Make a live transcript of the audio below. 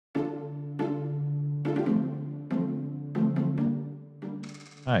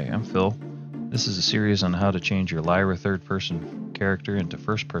Hi, I'm Phil. This is a series on how to change your Lyra third-person character into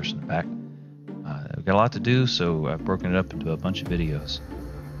first-person back. We've got a lot to do, so I've broken it up into a bunch of videos.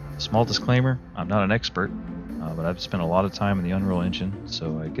 Small disclaimer, I'm not an expert, but I've spent a lot of time in the Unreal Engine,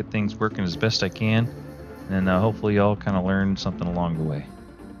 so I get things working as best I can, and hopefully y'all kind of learn something along the way.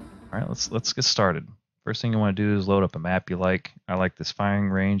 All right, let's get started. First thing you want to do is load up a map you like. I like this firing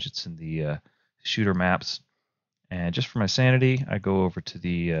range. It's in the shooter maps. And just for my sanity, I go over to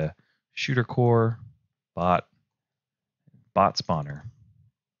the shooter core bot spawner.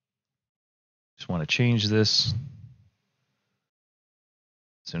 Just want to change this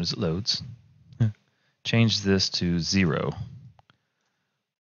as soon as it loads. Change this to 0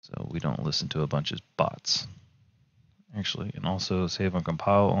 so we don't listen to a bunch of bots. Actually, and also save on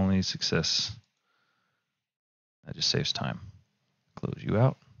compile only success. That just saves time. Close you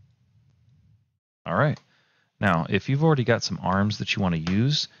out. All right. Now, if you've already got some arms that you want to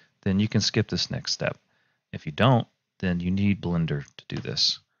use, then you can skip this next step. If you don't, then you need Blender to do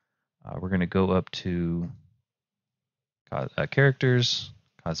this. We're going to go up to characters,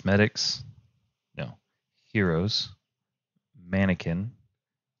 cosmetics, no, heroes, mannequin,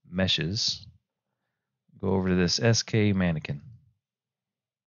 meshes. Go over to this SK mannequin.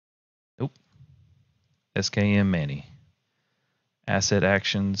 Nope. SKM Manny. Asset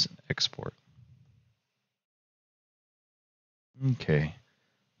actions, export. Okay.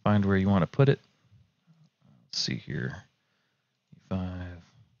 Find where you want to put it. Let's see here. 5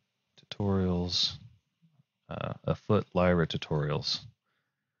 tutorials. A foot Lyra tutorials.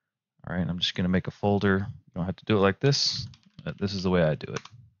 All right, I'm just going to make a folder. You don't have to do it like this. This is the way I do it.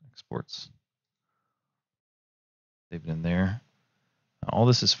 Exports. Save it in there. All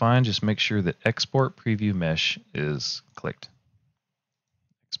this is fine. Just make sure that export preview mesh is clicked.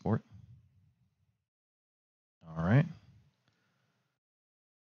 Export. All right.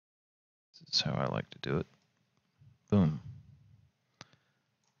 This is how I like to do it. Boom.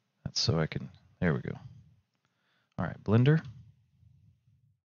 That's so I can, there we go. All right, Blender.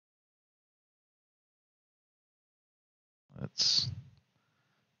 Let's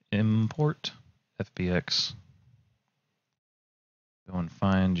import FBX. Go and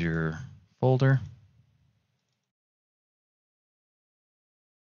find your folder.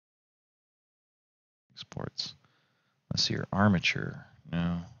 Exports. Let's see your armature.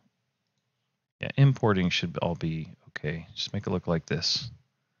 No. Yeah, importing should all be okay. Just make it look like this.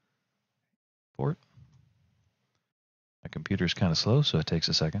 Import. My computer's kind of slow, so it takes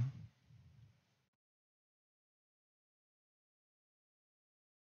a second.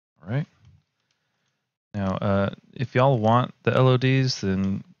 All right. Now, if y'all want the LODs,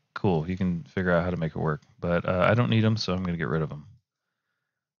 then cool. You can figure out how to make it work. But I don't need them, so I'm going to get rid of them.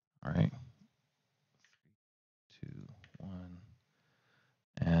 All right. 2, 1.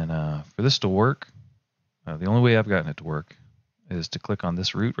 And for this to work, the only way I've gotten it to work is to click on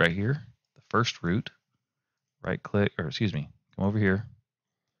this root right here, the first root, right click, or excuse me, come over here,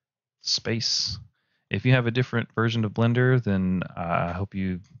 space. If you have a different version of Blender, then I hope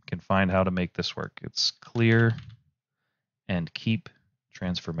you can find how to make this work. It's clear and keep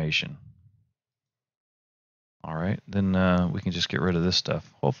transformation. All right, then we can just get rid of this stuff.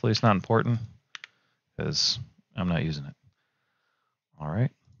 Hopefully it's not important because I'm not using it. All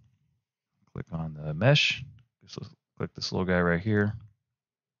right, click on the mesh. Click this little guy right here.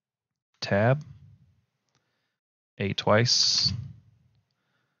 Tab, A twice.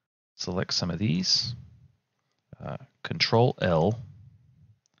 Select some of these. Control L.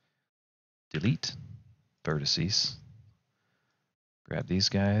 Delete vertices. Grab these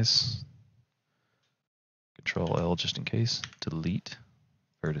guys. Control L just in case. Delete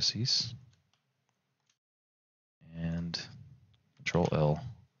vertices. And Control L.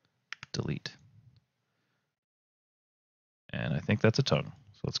 Delete. And I think that's a tongue.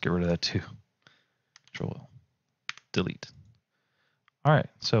 So let's get rid of that too. Control L. Delete. All right,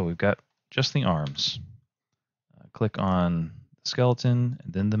 so we've got just the arms. Click on the skeleton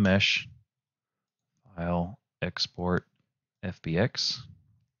and then the mesh. File, export, FBX.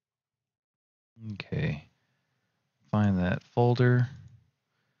 Okay. Find that folder.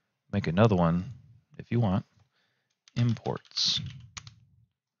 Make another one if you want. Imports.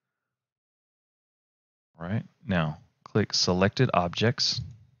 All right. Now click selected objects.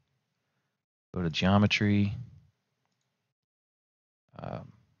 Go to geometry.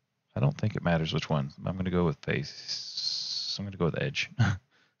 I don't think it matters which one. I'm going to go with face. I'm going to go with edge.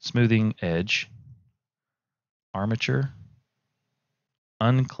 Smoothing edge. Armature.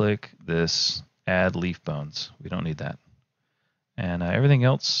 Unclick this add leaf bones. We don't need that. And everything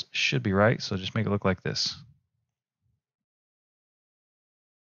else should be right, so just make it look like this.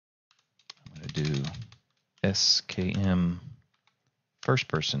 to do SKM first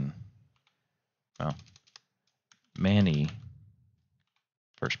person. Well, Manny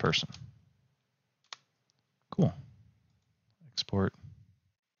first person. Cool. Export.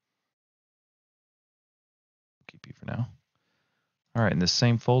 Keep you for now. All right, in this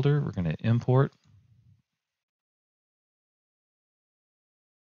same folder, we're going to import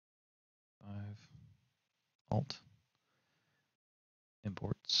 5 alt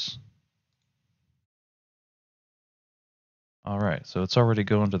imports. All right, so it's already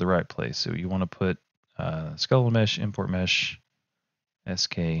going to the right place. So you want to put skeletal mesh, import mesh,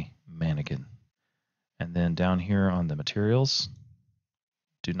 SK mannequin. And then down here on the materials,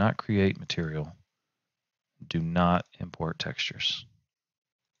 do not create material. Do not import textures.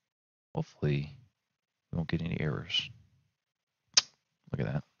 Hopefully, we won't get any errors. Look at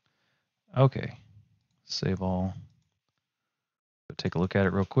that. Okay, save all. Go take a look at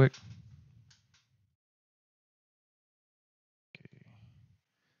it real quick. Okay.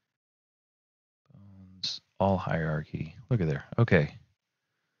 Bones, all hierarchy. Look at there. Okay,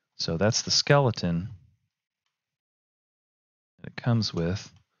 so that's the skeleton that it comes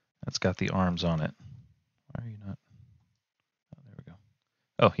with. It's got the arms on it. Why are you not? Oh, there we go.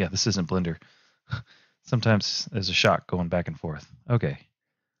 Oh, yeah, this isn't Blender. Sometimes there's a shock going back and forth. Okay.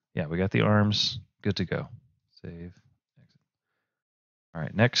 Yeah, we got the arms. Good to go. Save. Exit. All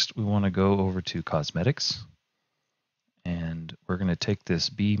right, next we want to go over to cosmetics. And we're going to take this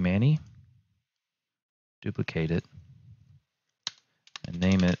B Manny, duplicate it, and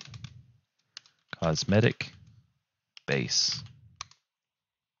name it cosmetic base.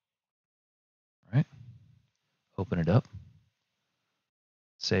 All right. Open it up.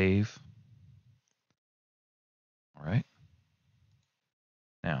 Save. All right.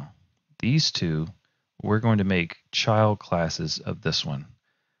 Now, these two, we're going to make child classes of this one.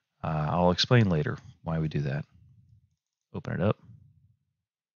 I'll explain later why we do that. Open it up.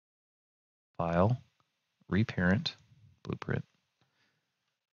 File, reparent, blueprint,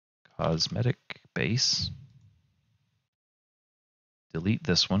 cosmetic base. Delete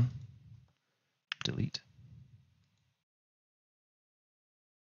this one. Delete.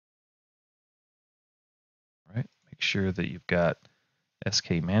 All right. Make sure that you've got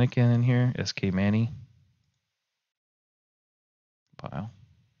SK mannequin in here, SK Manny. File.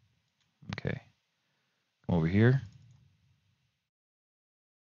 Okay. Come over here.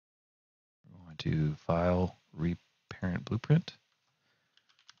 We're going to file, reparent blueprint,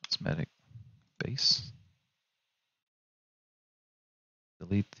 cosmetic base.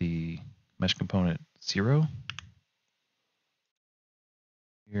 Delete the mesh component 0.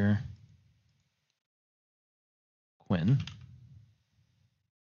 Here. Quinn.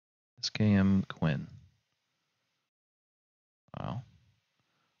 SKM Quinn. Wow.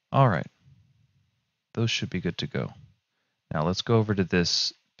 All right. Those should be good to go. Now let's go over to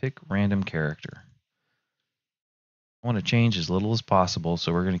this pick random character. I want to change as little as possible,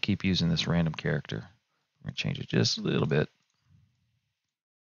 so we're going to keep using this random character. We're going to change it just a little bit.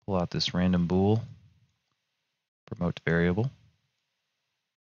 Pull out this random bool, promote to variable,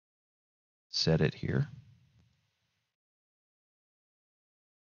 set it here.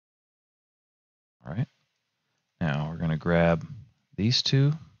 All right. Now we're going to grab these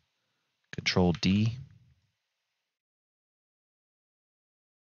two, Control D,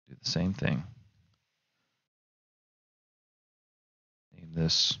 do the same thing. Name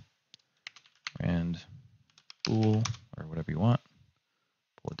this rand bool or whatever you want.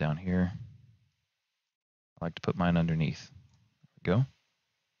 Pull it down here. I like to put mine underneath. There we go.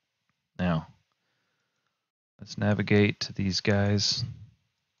 Now, let's navigate to these guys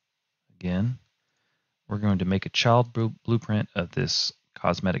again. We're going to make a child blueprint of this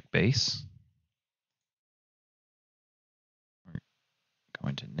cosmetic base. We're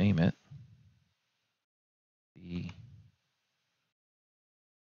going to name it the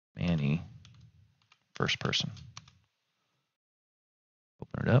Manny first person.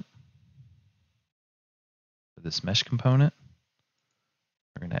 Open it up. For this mesh component,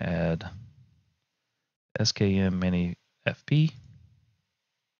 we're going to add SKM Manny FP.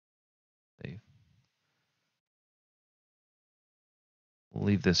 Save. We'll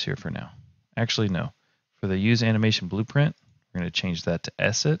leave this here for now. Actually, no. For the use animation blueprint, we're going to change that to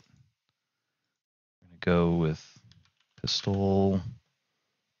asset. We're going to go with pistol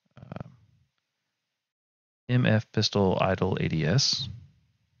MF pistol idle ADS,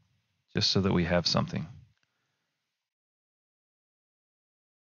 just so that we have something.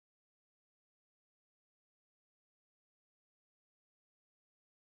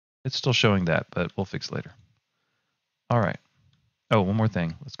 It's still showing that, but we'll fix it later. All right. Oh, one more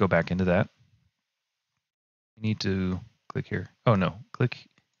thing. Let's go back into that. we need to click here. Oh no, click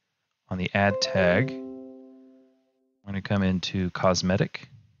on the add tag. We're going to come into cosmetic.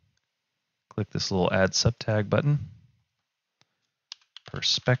 Click this little add subtag button.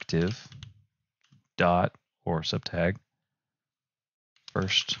 Perspective dot or subtag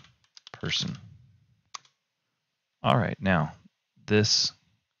first person. All right, now this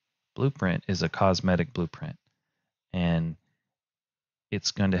blueprint is a cosmetic blueprint, and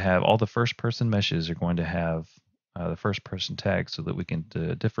it's going to have all the first person meshes are going to have the first person tag so that we can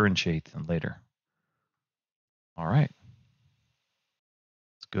differentiate them later. All right,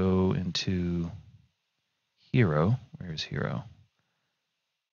 let's go into hero. Where's hero?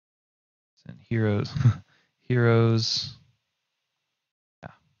 It's in heroes. Heroes.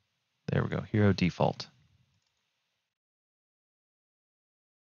 Yeah, there we go. Hero default.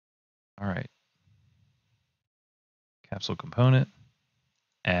 All right. Capsule component.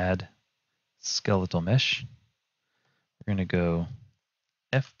 Add skeletal mesh. We're going to go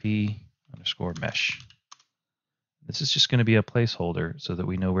FP underscore mesh. This is just going to be a placeholder so that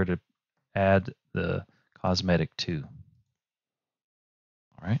we know where to add the cosmetic to.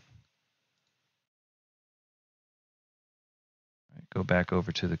 All right. Go back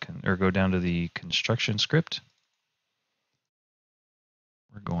over to the go down to the construction script.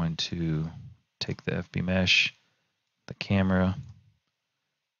 We're going to take the FB mesh, the camera,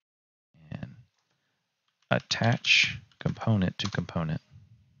 and attach component to component.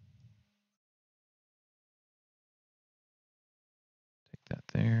 Take that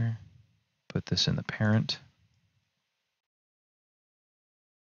there. Put this in the parent.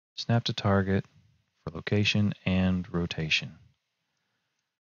 Snap to target for location and rotation.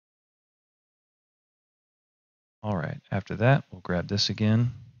 All right, after that, we'll grab this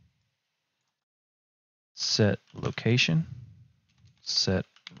again. Set location, set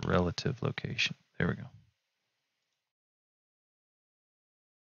relative location. There we go.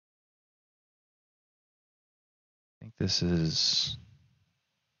 I think this is,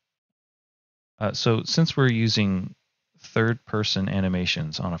 so since we're using third person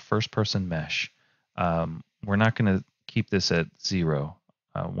animations on a first person mesh, we're not going to keep this at 0.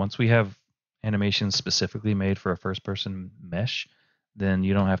 Once we have animations specifically made for a first person mesh, then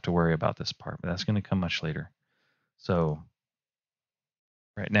you don't have to worry about this part, but that's going to come much later. So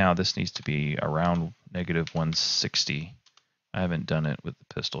right now this needs to be around -160. I haven't done it with the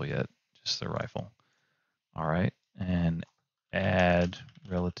pistol yet, just the rifle. All right, and add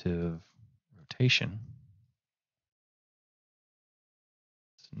relative rotation.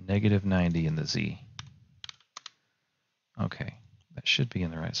 It's -90 in the Z. Okay, that should be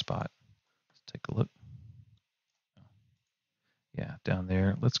in the right spot. Let's take a look. Yeah, down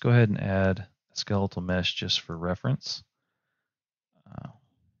there. Let's go ahead and add a skeletal mesh just for reference.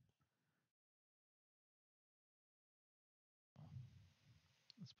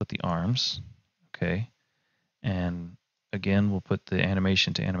 Let's put the arms. Okay, and again, we'll put the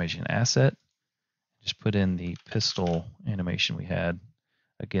animation to animation asset. Just put in the pistol animation we had.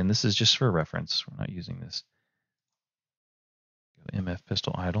 Again, this is just for reference. We're not using this. MF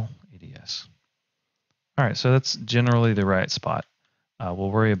pistol idle, ADS. All right, so that's generally the right spot.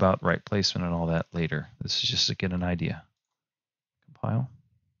 We'll worry about right placement and all that later. This is just to get an idea. Compile.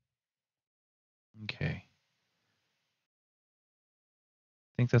 Okay.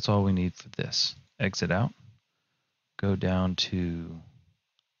 I think that's all we need for this. Exit out. Go down to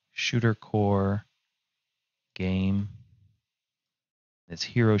Shooter Core, Game. It's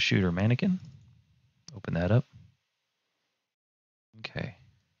Hero Shooter Mannequin. Open that up. Okay.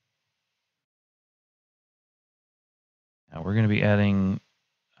 Now we're going to be adding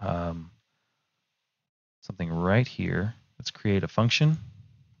something right here. Let's create a function.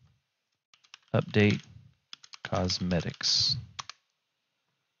 Update cosmetics.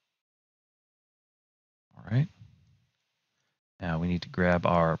 All right. Now we need to grab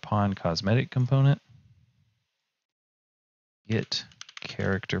our pawn cosmetic component. Get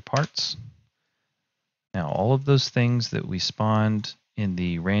character parts. Now all of those things that we spawned in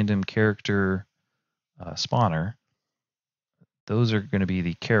the random character spawner, those are going to be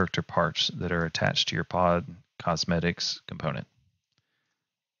the character parts that are attached to your pod cosmetics component.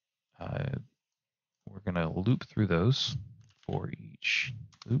 We're going to loop through those for each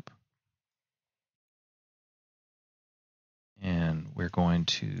loop. And we're going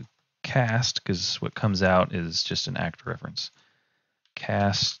to cast, because what comes out is just an actor reference.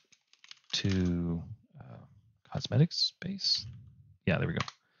 Cast to cosmetics base. Yeah, there we go.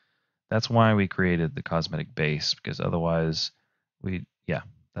 That's why we created the cosmetic base, because otherwise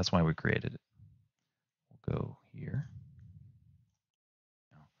that's why we created it. We'll go here.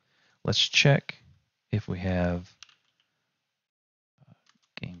 Let's check if we have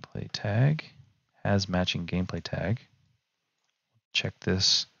gameplay tag, has matching gameplay tag. Check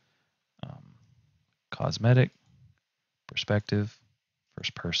this cosmetic, perspective,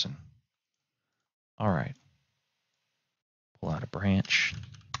 first person. All right. Pull out a branch.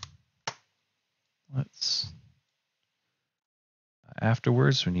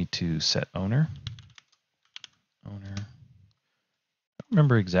 Afterwards, we need to set owner. I don't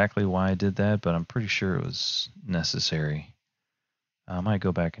remember exactly why I did that, but I'm pretty sure it was necessary. I might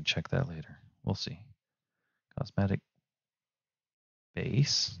go back and check that later. We'll see. Cosmetic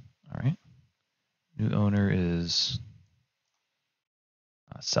base. All right. New owner is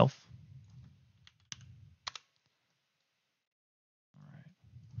self. All right.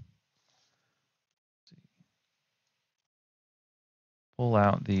 Pull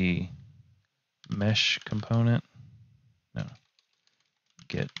out the mesh component. No.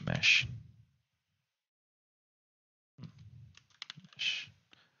 Get mesh. Mesh.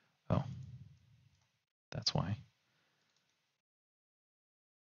 Oh. That's why.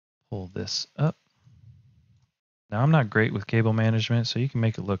 Pull this up. Now, I'm not great with cable management, so you can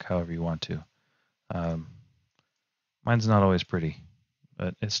make it look however you want to. Mine's not always pretty,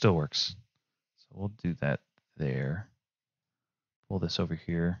 but it still works. So we'll do that there. Pull this over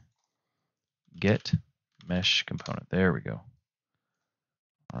here. Get mesh component. There we go.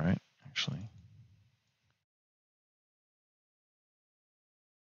 All right, actually.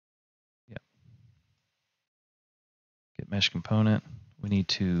 Yeah. Get mesh component. We need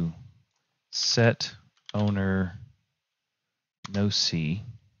to set owner no C.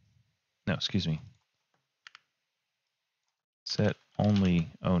 No, excuse me. Set only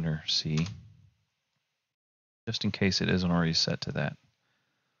owner C. Just in case it isn't already set to that.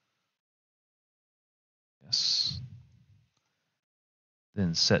 Yes.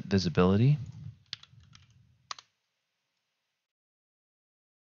 Then set visibility.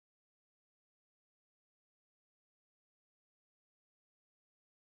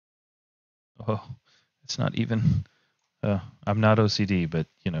 Oh, it's not even. I'm not OCD, but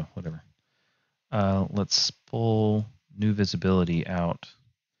you know, whatever. Let's pull new visibility out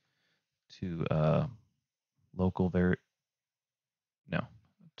to local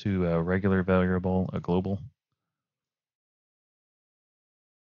to a regular variable, a global.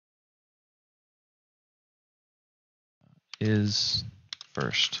 Is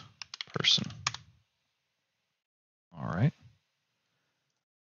first person. All right.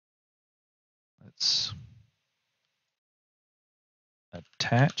 Let's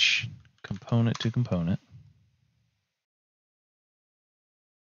attach component to component.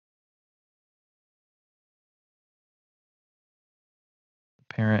 The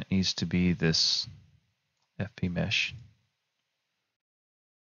parent needs to be this FP mesh.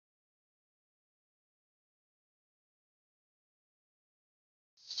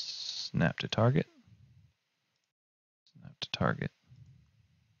 Snap to target. Snap to target.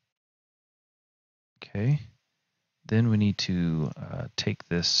 Okay. Then we need to take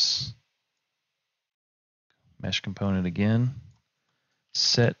this mesh component again.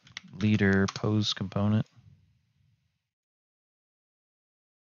 Set leader pose component.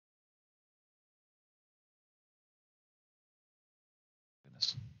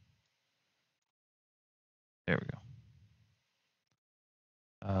 Goodness. There we go.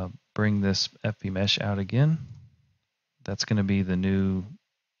 Bring this FP mesh out again. That's going to be the new,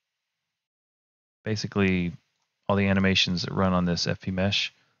 basically all the animations that run on this FP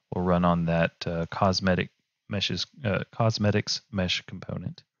mesh will run on that cosmetics mesh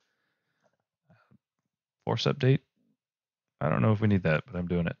component. Force update. I don't know if we need that, but I'm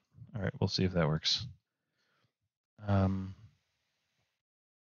doing it. All right, we'll see if that works. What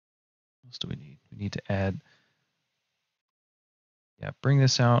else do we need? We need to add, bring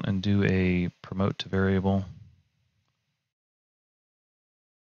this out and do a promote to variable.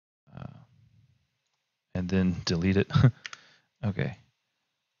 And then delete it. Okay.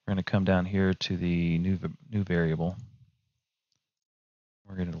 We're going to come down here to the new variable.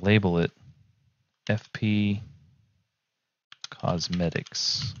 We're going to label it FP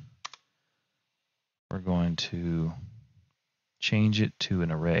cosmetics. We're going to change it to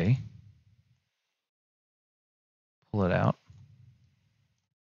an array. Pull it out.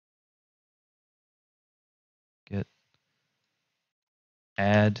 Get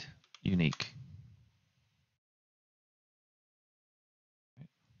add unique.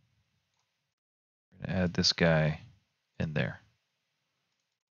 We're going to add this guy in there.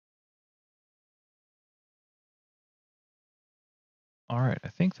 All right, I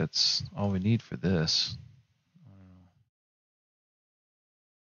think that's all we need for this.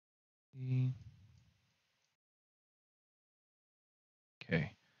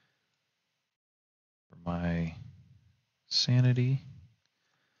 Okay. For my sanity,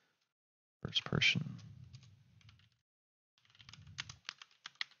 first person.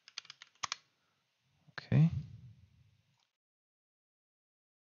 Okay.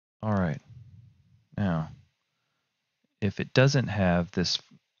 All right. Now, if it doesn't have this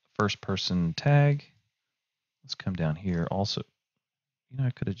first person tag, let's come down here. Also, I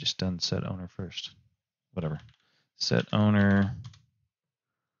could have just done set owner first. Whatever. Set owner.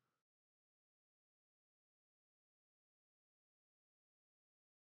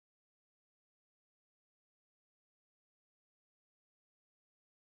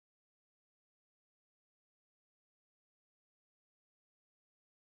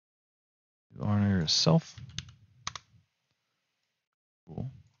 Owner is self. Cool.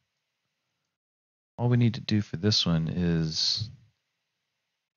 All we need to do for this one is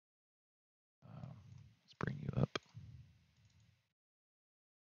let's bring you up.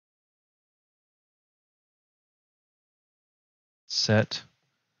 Set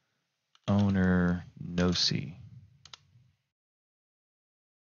owner no C.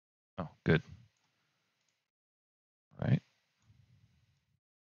 Oh, good. All right.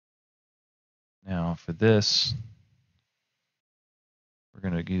 Now for this, we're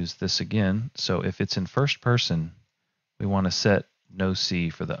going to use this again. So if it's in first person, we want to set no C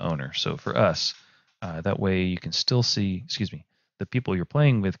for the owner. So for us, that way you can still see, the people you're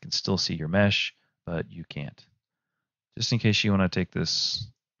playing with can still see your mesh, but you can't. Just in case you want to take this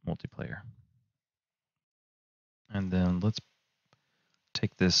multiplayer. And then let's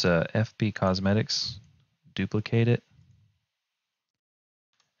take this FP Cosmetics, duplicate it,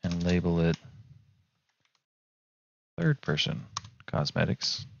 and label it third person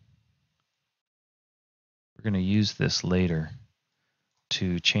cosmetics. We're going to use this later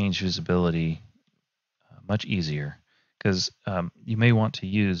to change visibility much easier, because you may want to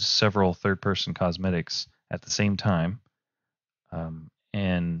use several third person cosmetics at the same time.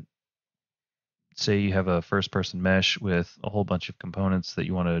 And say you have a first person mesh with a whole bunch of components that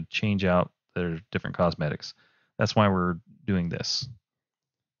you want to change out that are different cosmetics. That's why we're doing this.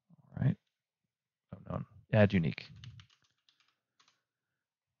 All right. Oh, no. Add unique.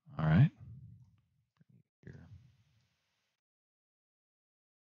 All right. Here.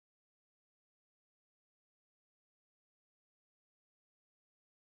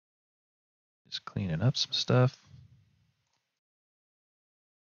 Just cleaning up some stuff.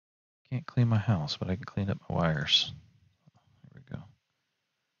 Can't clean my house, but I can clean up my wires. There we go.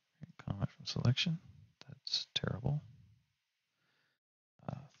 Comment from selection. That's terrible.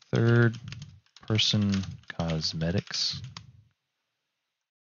 Third person cosmetics.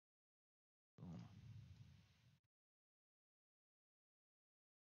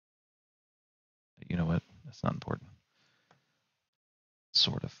 You know what? That's not important.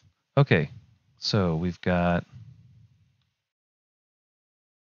 Sort of. Okay, so we've got.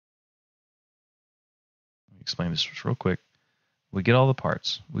 Let me explain this real quick. We get all the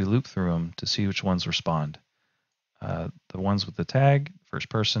parts. We loop through them to see which ones respond. The ones with the tag, first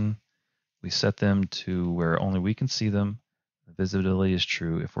person, we set them to where only we can see them. The visibility is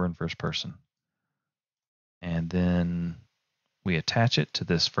true if we're in first person. And then we attach it to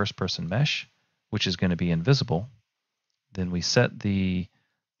this first person mesh, which is going to be invisible. Then we set the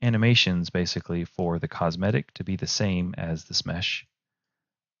animations basically for the cosmetic to be the same as this mesh.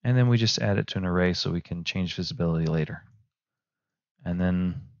 And then we just add it to an array so we can change visibility later. And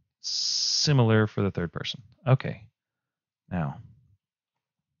then similar for the third person. Okay, now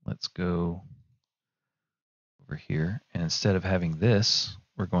let's go over here. And instead of having this,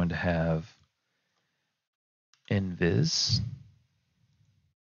 we're going to have invis.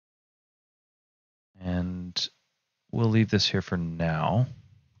 And we'll leave this here for now.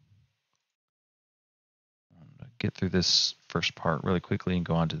 Get through this first part really quickly and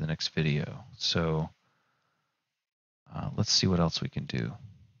go on to the next video. So let's see what else we can do.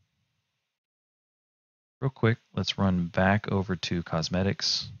 Real quick, let's run back over to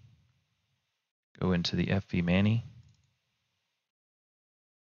cosmetics. Go into the FV Mani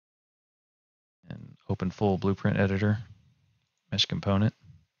and open full blueprint editor, mesh component.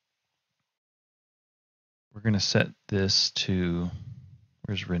 We're going to set this to,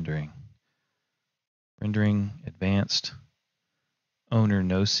 where's rendering? Rendering, advanced, owner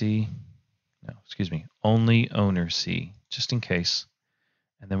no C. No, excuse me, only owner C, just in case.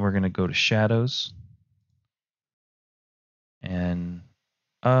 And then we're going to go to shadows. And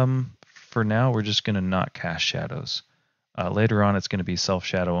for now, we're just going to not cast shadows. Later on, it's going to be self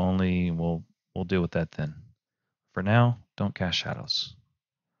shadow only. We'll deal with that then. For now, don't cast shadows.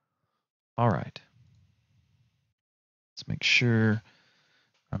 All right. Let's make sure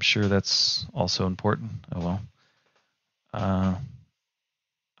I'm sure that's also important. Oh well.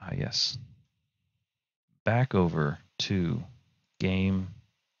 Yes. Back over to game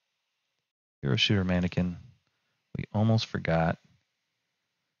hero shooter mannequin. We almost forgot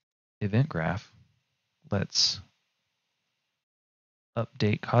event graph. Let's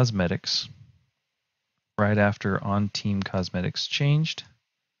update cosmetics right after on team cosmetics changed.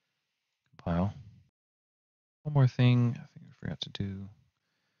 Compile. One more thing I think I forgot to do.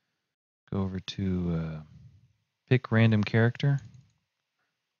 Go over to pick random character.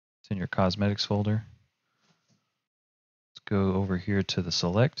 It's in your cosmetics folder. Let's go over here to the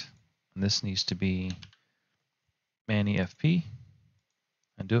select. And this needs to be Manny FP.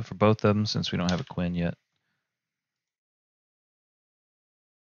 And do it for both of them since we don't have a Quinn yet.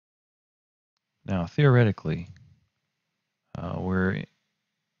 Now, theoretically, we're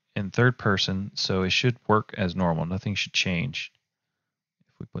in third person, so it should work as normal. Nothing should change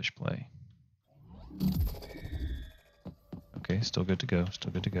if we push play. Okay, still good to go.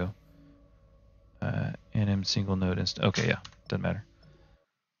 Still good to go. NM single node inst. Okay, yeah, doesn't matter.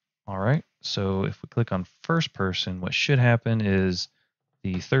 All right, so if we click on first person, what should happen is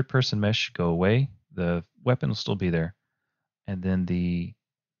the third person mesh should go away. The weapon will still be there. And then the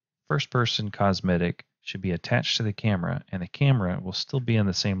first person cosmetic should be attached to the camera, and the camera will still be in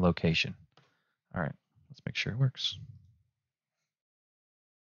the same location. All right, let's make sure it works.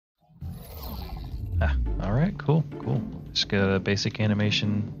 All right, cool. Just got a basic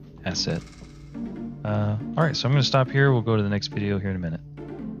animation asset. All right, so I'm going to stop here. We'll go to the next video here in a minute.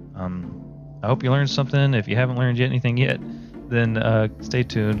 I hope you learned something. If you haven't learned anything yet, then stay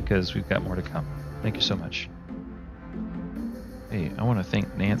tuned because we've got more to come. Thank you so much. Hey, I want to thank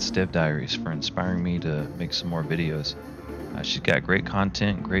NanceDevDiaries for inspiring me to make some more videos. She's got great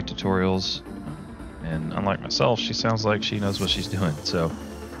content, great tutorials, and unlike myself, she sounds like she knows what she's doing. So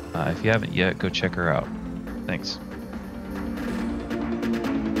if you haven't yet, go check her out. Thanks.